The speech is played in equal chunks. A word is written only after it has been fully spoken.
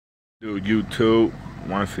Dude, YouTube,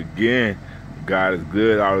 once again, God is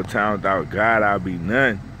good all the time. Without God, I'll be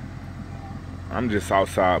nothing. I'm just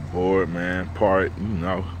outside bored, man. Part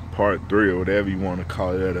 3 or whatever you want to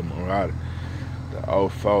call it, the Marauder, the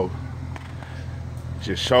 04.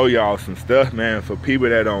 Just show y'all some stuff, man. For people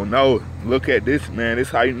that don't know, look at this, man. This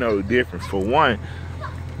how you know the difference. For one,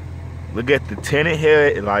 look at the tinted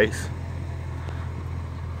headlights.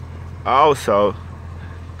 Also,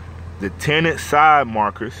 the tinted side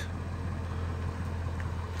markers.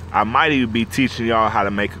 I might even be teaching y'all how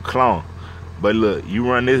to make a clone. But look,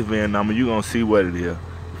 you run this VIN number, you gonna see what it is.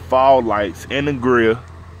 Fog lights in the grill.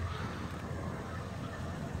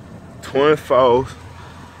 Twin foes.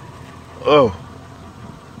 Oh.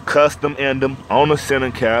 Custom endem on the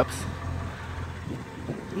center caps.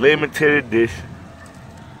 Limited edition.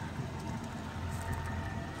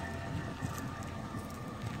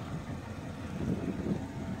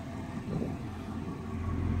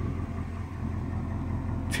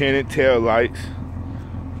 Tinted tail lights,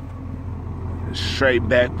 straight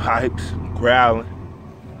back pipes, growling.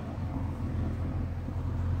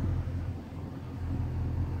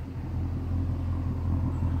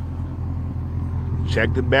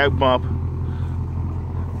 Check the back bumper.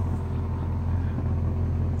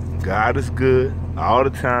 God is good all the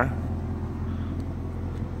time.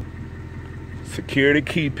 Security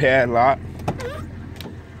keypad lock.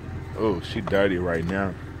 Oh, she dirty right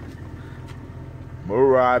now.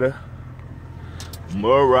 Marauder.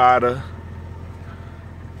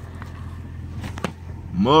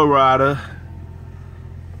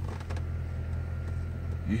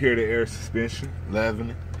 You hear the air suspension,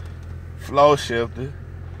 leveling, flow shifter,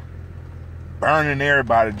 burning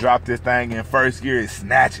everybody. Drop this thing in first gear, it's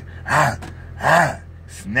snatching,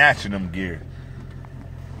 snatching them gears.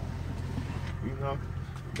 You know,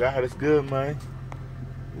 God is good, man.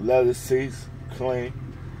 Leather seats, clean.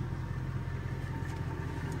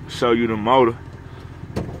 Show you the motor.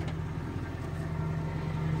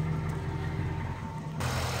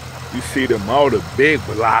 You see the motor, big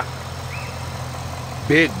block,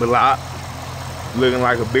 looking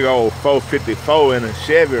like a big old 454 in a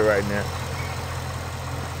Chevy right now.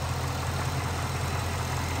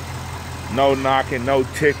 No knocking, no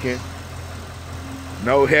ticking,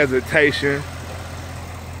 no hesitation,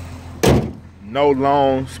 no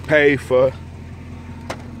loans paid for.